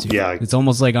like too. Yeah, it's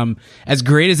almost like I'm as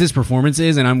great as this performance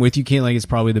is, and I'm with you, Kate. Like, it's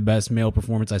probably the best male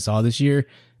performance I saw this year.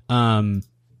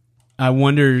 I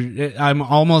wonder. I'm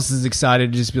almost as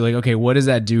excited to just be like, okay, what does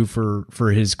that do for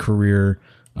his career,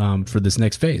 for this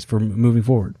next phase, for moving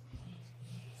forward?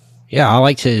 Yeah, I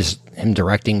liked him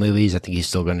directing movies. I think he's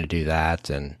still going to do that,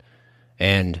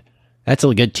 and that's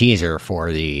a good teaser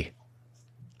for the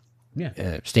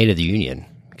State of the Union,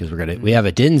 because we have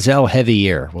a Denzel heavy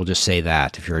year. We'll just say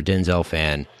that if you're a Denzel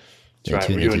fan,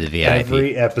 tune into the VIP.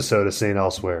 Every episode of St.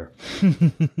 Elsewhere.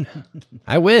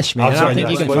 I wish, man. I don't think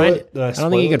you can find it. I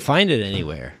don't think you can find it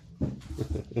anywhere.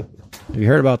 Have you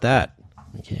heard about that?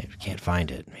 You can't find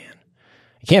it, man.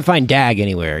 You can't find DAG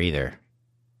anywhere either.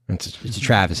 It's a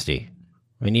travesty.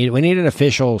 We need an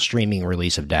official streaming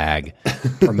release of DAG,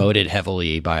 promoted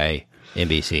heavily by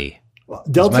NBC. Well,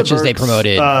 Delta as much as they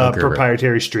promoted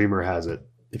proprietary streamer has it.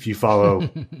 If you follow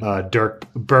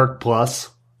Burke Plus,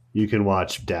 you can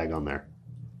watch DAG on there.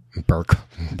 Burke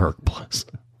Plus.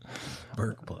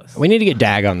 We need to get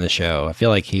DAG on the show. I feel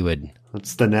like he would.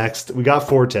 That's the next. We got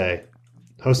Forte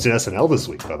hosting SNL this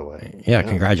week, by the way. Yeah.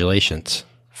 Congratulations.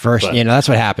 First, that's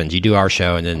what happens. You do our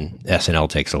show, and then SNL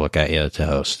takes a look at you to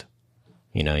host.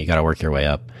 You got to work your way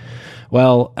up.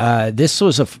 Well, this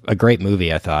was a great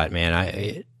movie, I thought, man.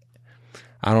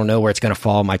 I don't know where it's going to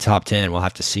fall in my top 10. We'll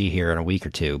have to see here in a week or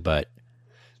two, but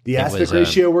the aspect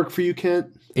ratio work for you,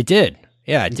 Kent? It did.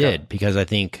 Yeah, it did, because I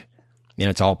think,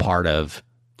 it's all part of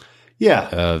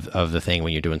the thing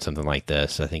when you're doing something like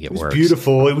this. I think it works.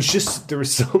 Beautiful. It was just, there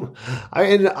was so,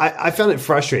 I found it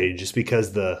frustrating just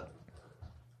because the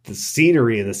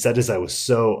scenery and the set design was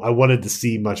I wanted to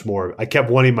see much more. I kept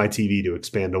wanting my TV to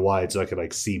expand to wide so I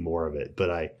could see more of it,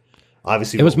 but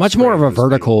it was much more of a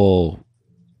vertical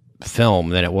film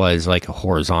than it was like a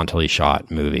horizontally shot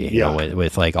movie,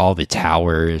 with like all the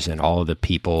towers and all the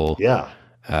people.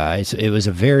 It was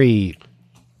a very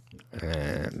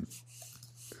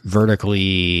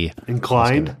vertically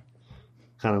inclined,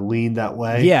 kind of leaned that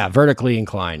way. Yeah, vertically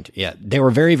inclined. Yeah, they were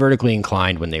very vertically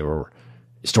inclined when they were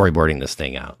storyboarding this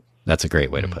thing out. That's a great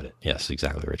way to put it. Yes,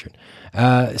 exactly, Richard.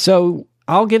 So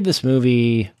I'll give this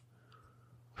movie,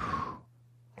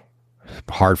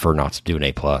 hard for not to do an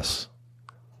A+.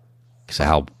 Because of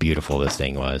how beautiful this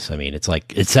thing was. I mean, it's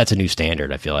like, it sets a new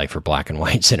standard, I feel like, for black and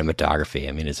white cinematography.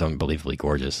 I mean, it's unbelievably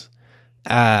gorgeous.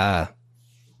 Man,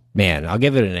 I'll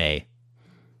give it an A.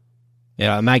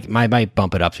 I might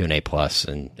bump it up to an A+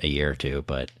 in a year or two,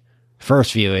 but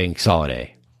first viewing, solid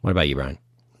A. What about you, Brian?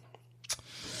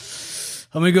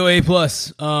 I'm going to go A+.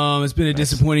 It's been a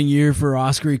disappointing year for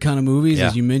Oscar kind of movies,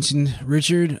 as you mentioned,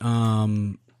 Richard.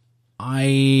 I'm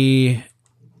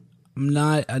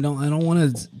I don't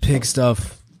want to pick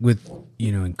stuff with,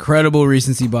 incredible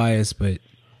recency bias, but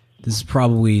this is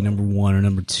probably number 1 or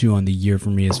number 2 on the year for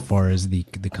me as far as the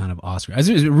kind of Oscar. It's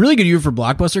a really good year for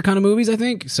blockbuster kind of movies, I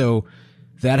think. So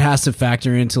that has to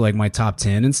factor into like my top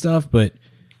 10 and stuff. But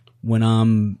when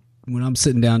I'm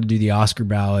sitting down to do the Oscar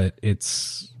ballot,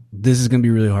 this is going to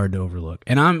be really hard to overlook.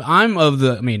 And I'm of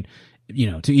the,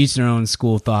 to each their own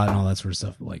school of thought and all that sort of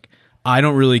stuff. Like, I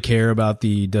don't really care about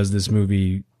does this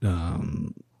movie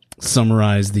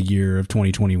summarize the year of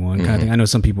 2021 kind of thing. I know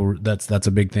some people that's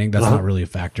a big thing. That's not really a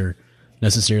factor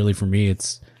necessarily for me.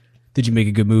 It's, did you make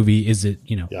a good movie? Is it,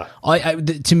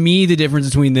 to me, the difference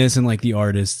between this and like The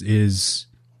Artist is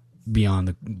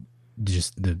beyond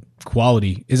the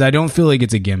quality is I don't feel like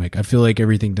it's a gimmick. I feel like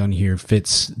everything done here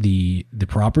fits the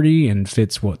property and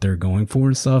fits what they're going for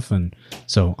and stuff. And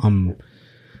so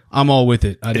I'm all with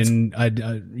it.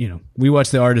 We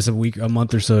watched The Artist a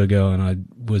month or so ago, and I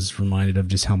was reminded of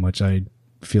just how much I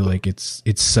feel like it's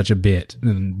such a bit,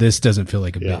 and this doesn't feel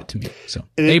like a bit to me. So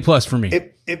A+ for me.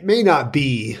 It may not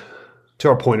be, to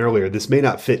our point earlier, this may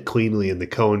not fit cleanly in the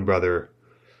Coen brother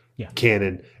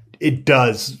canon. It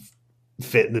does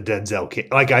fit in the Denzel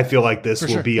canon. Like, I feel like this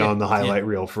will be on the highlight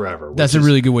reel forever. That's a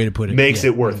really good way to put it. Makes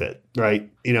it worth it,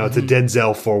 right? It's a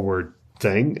Denzel forward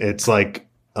thing. It's like,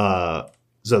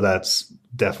 so that's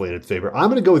definitely in its favor. I'm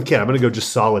going to go with Ken. I'm going to go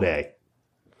just solid A.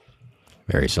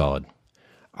 Very solid.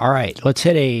 All right, let's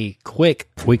hit a quick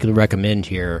weekly recommend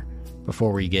here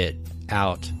before we get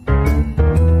out.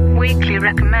 Weekly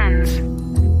recommends.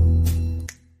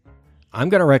 I'm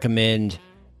going to recommend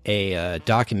a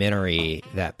documentary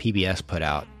that PBS put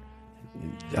out.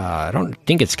 I don't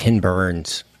think it's Ken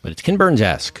Burns, but it's Ken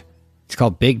Burns-esque. It's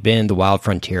called Big Bend, the Wild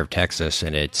Frontier of Texas,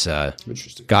 and it's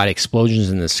got Explosions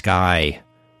in the Sky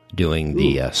doing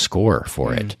the score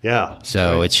for it. Yeah.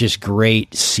 So it's just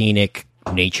great scenic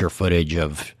nature footage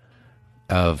of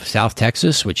South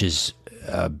Texas, which is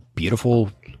a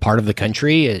beautiful part of the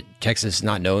country. Texas is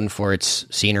not known for its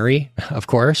scenery, of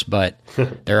course, but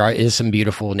there is some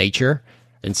beautiful nature.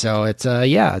 And so it's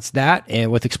that,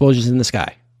 and with Explosions in the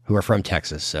Sky, who are from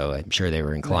Texas, so I'm sure they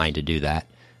were inclined to do that.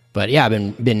 But yeah,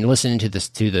 I've been listening to the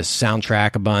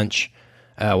soundtrack a bunch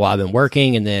while I've been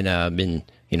working, and then been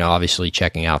obviously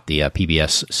checking out the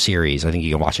PBS series. I think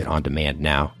you can watch it on demand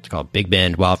now. It's called Big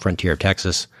Bend, Wild Frontier of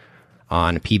Texas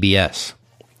on PBS.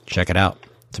 Check it out.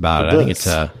 It's about I think it's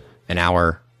an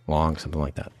hour long, something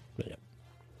like that. But, yeah.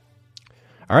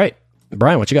 All right,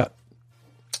 Brian, what you got?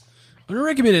 I'm going to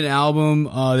recommend an album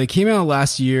that came out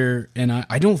last year, and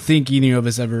I don't think any of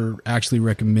us ever actually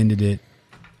recommended it,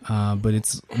 but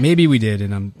it's maybe we did,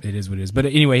 and it is what it is. But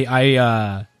anyway,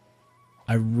 I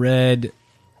read,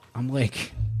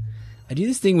 I do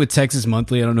this thing with Texas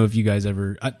Monthly. I don't know if you guys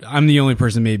ever, I'm the only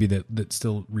person maybe that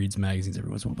still reads magazines every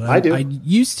once in a while, but I do. I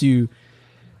used to.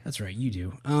 That's right, you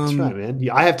do. That's right, man.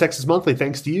 Yeah, I have Texas Monthly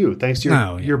thanks to you, thanks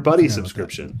to your buddy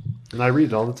subscription, and I read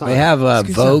it all the time. I have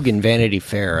Vogue and Vanity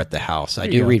Fair at the house. I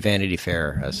do read Vanity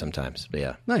Fair sometimes, but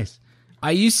yeah. Nice. I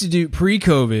used to do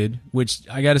pre-COVID, which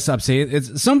I got to stop saying. At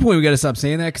some point, we got to stop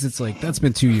saying that because it's like that's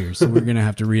been 2 years, so we're gonna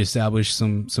have to reestablish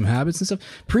some habits and stuff.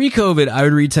 Pre-COVID, I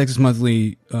would read Texas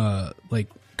Monthly like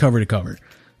cover to cover,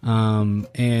 and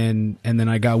then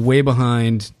I got way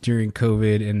behind during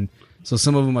COVID and. So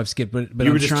some of them I've skipped, but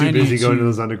you were just too busy going to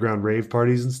those underground rave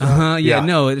parties and stuff.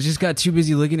 No, it just got too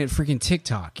busy looking at freaking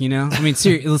TikTok. I mean,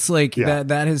 seriously, it's like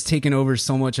that has taken over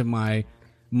so much of my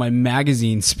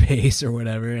magazine space or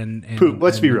whatever. And poop.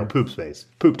 Let's be real, poop space,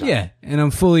 poop time. Yeah, and I'm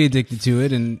fully addicted to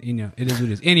it, and it is what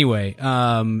it is. Anyway,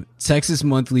 Texas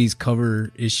Monthly's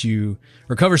cover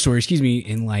story,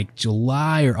 in like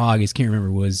July or August, can't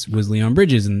remember, was Leon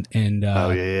Bridges and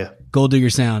Gold Digger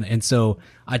Sound, and so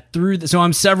I threw. So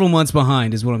I'm several months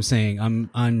behind, is what I'm saying.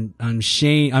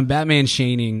 I'm Batman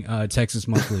Shaning Texas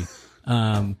Monthly,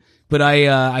 but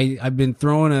I've been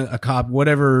throwing a copy,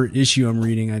 whatever issue I'm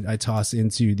reading, I toss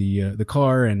into the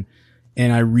car and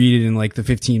I read it in like the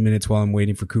 15 minutes while I'm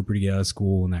waiting for Cooper to get out of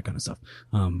school and that kind of stuff.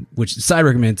 Which side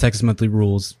recommend, Texas Monthly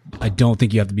rules. I don't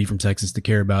think you have to be from Texas to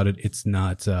care about it. It's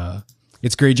not.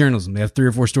 It's great journalism. They have 3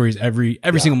 or 4 stories every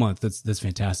single month. That's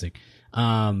fantastic.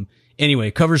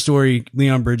 Anyway, cover story,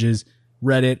 Leon Bridges,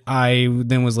 read it. I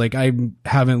then was like, I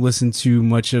haven't listened to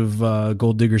much of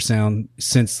Gold Digger Sound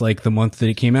since like the month that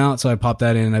it came out. So I popped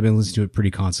that in and I've been listening to it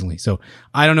pretty constantly. So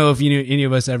I don't know if any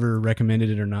of us ever recommended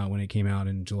it or not when it came out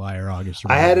in July or August.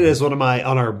 I had it as one of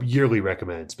on our yearly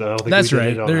recommends, but I don't think that's we right.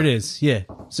 Did it there it is. Yeah.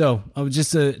 So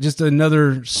just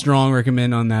another strong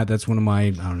recommend on that. That's one of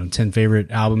my, 10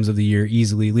 favorite albums of the year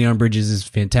easily. Leon Bridges is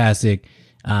fantastic.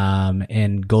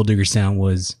 And Gold Digger Sound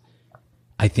was,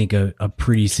 I think a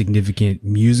pretty significant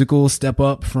musical step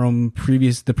up from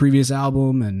the previous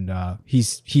album, and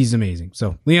he's amazing.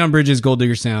 So Leon Bridges, Gold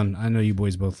Digger Sound. I know you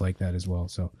boys both like that as well,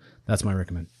 so that's my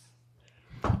recommend.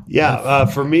 Yeah,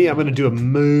 for me, I'm going to do a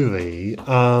movie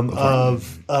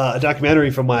of a documentary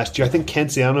from last year. I think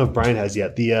Kenzie, I don't know if Brian has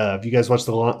yet. Have you guys watched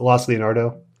the Lost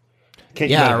Leonardo?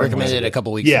 I recommended it a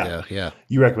couple weeks ago. Yeah,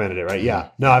 you recommended it, right? Yeah.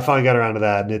 No, I finally got around to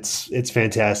that, and it's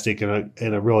fantastic and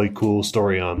a really cool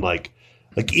story on like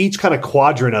each kind of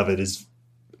quadrant of it is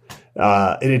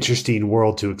an interesting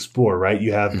world to explore, right?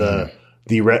 You have the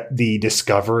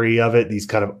discovery of it, these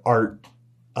kind of art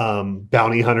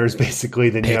bounty hunters, basically.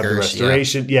 Then you have the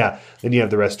restoration. Yeah. Then you have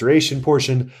the restoration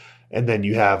portion, and then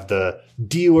you have the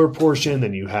dealer portion.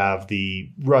 Then you have the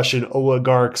Russian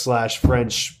oligarch /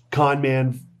 French con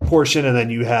man portion, and then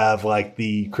you have like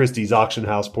the Christie's auction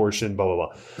house portion, blah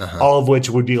blah blah. All of which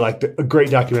would be like a great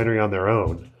documentary on their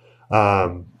own,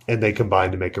 and they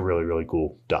combine to make a really really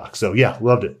cool doc. So yeah,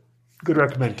 loved it. Good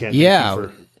recommend, Ken. Yeah,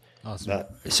 awesome.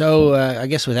 So I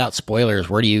guess without spoilers,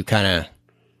 where do you kind of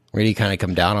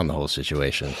come down on the whole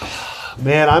situation?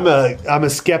 Man, I'm a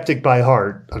skeptic by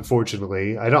heart.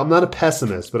 Unfortunately, I'm not a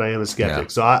pessimist, but I am a skeptic. Yeah.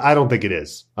 So I don't think it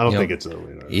is. I don't think it's a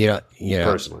Leonardo.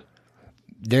 Personally.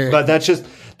 But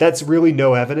that's really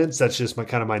no evidence. That's just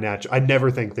my natural. I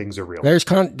never think things are real. There's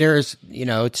still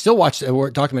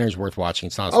documentary is worth watching.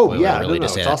 It's not a spoiler really to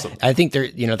say it's that. Awesome. I think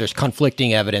there's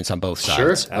conflicting evidence on both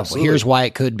sides. Sure, absolutely. Here's why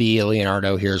it could be a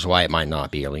Leonardo. Here's why it might not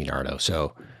be a Leonardo.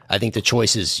 So I think the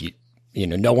choice is,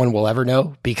 no one will ever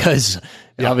know because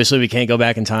obviously we can't go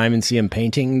back in time and see him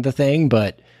painting the thing,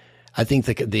 but I think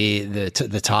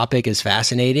the topic is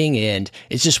fascinating, and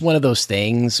it's just one of those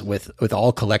things with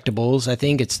all collectibles. I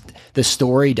think it's the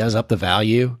story does up the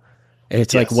value.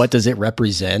 It's like, what does it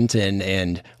represent,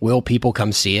 and will people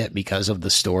come see it because of the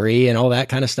story and all that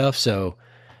kind of stuff? So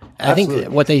I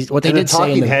think what they did say,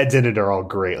 talking heads in it are all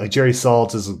great. Like Jerry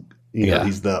Saltz is,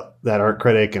 he's that art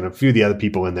critic, and a few of the other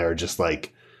people in there are just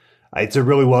like, it's a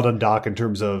really well done doc in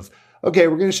terms of, okay,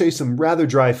 we're going to show you some rather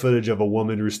dry footage of a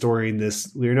woman restoring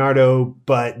this Leonardo,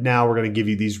 but now we're going to give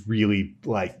you these really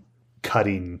like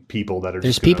cutting people that are.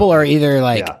 There's people are either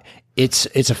like it's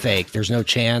a fake, there's no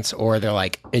chance, or they're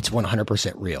like it's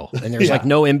 100% real, and there's like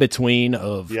no in between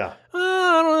of I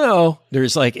don't know.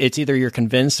 There's like it's either you're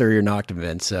convinced or you're not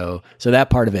convinced. So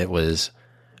that part of it was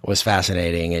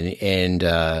fascinating, and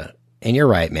you're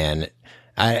right, man.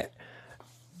 I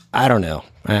don't know.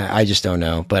 I just don't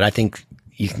know, but I think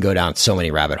you can go down so many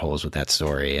rabbit holes with that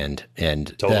story, and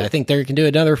totally. I think they can do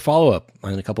another follow up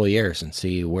in a couple of years and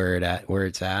see where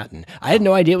it's at. And I had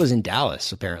no idea it was in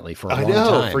Dallas apparently for a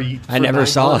long time. I never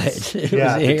saw it. It was the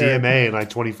DMA in like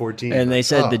 2014. And they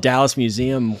said the Dallas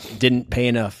Museum didn't pay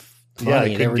enough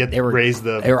money. They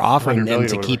were offering them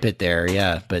to keep it there.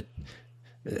 Yeah, but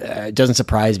it doesn't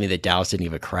surprise me that Dallas didn't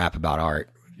give a crap about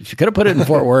art. If you could have put it in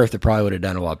Fort Worth, it probably would have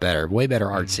done a lot better. Way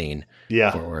better art scene.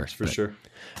 Yeah, Fort Worth, for sure.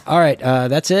 All right,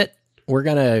 that's it. We're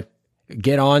going to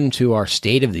get on to our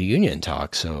State of the Union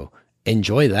talk, so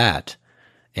enjoy that.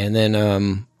 And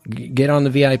then get on the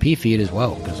VIP feed as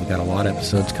well, because we've got a lot of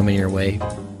episodes coming your way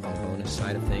on the bonus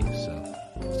side of things, so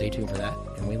stay tuned for that,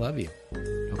 and we love you.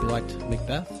 Hope you liked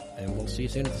Macbeth, and we'll see you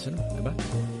soon at the cinema. Goodbye.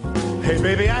 Hey,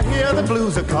 baby, I hear the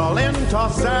blues are calling,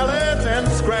 tossed salads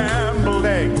and scrambled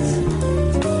eggs.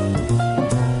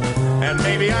 And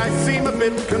maybe I seem a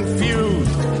bit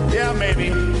confused. Yeah, maybe,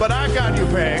 but I got you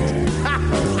pegged.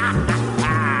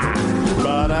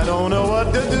 But I don't know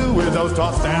what to do with those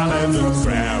tossed salads and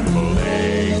scrambled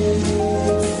eggs.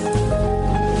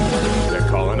 They're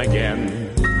calling again.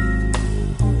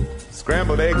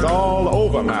 Scrambled eggs all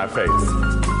over my face.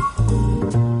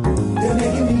 They're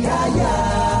making me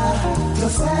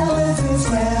tossed salads and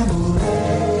scrambled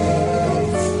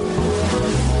eggs.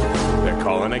 They're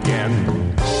calling again.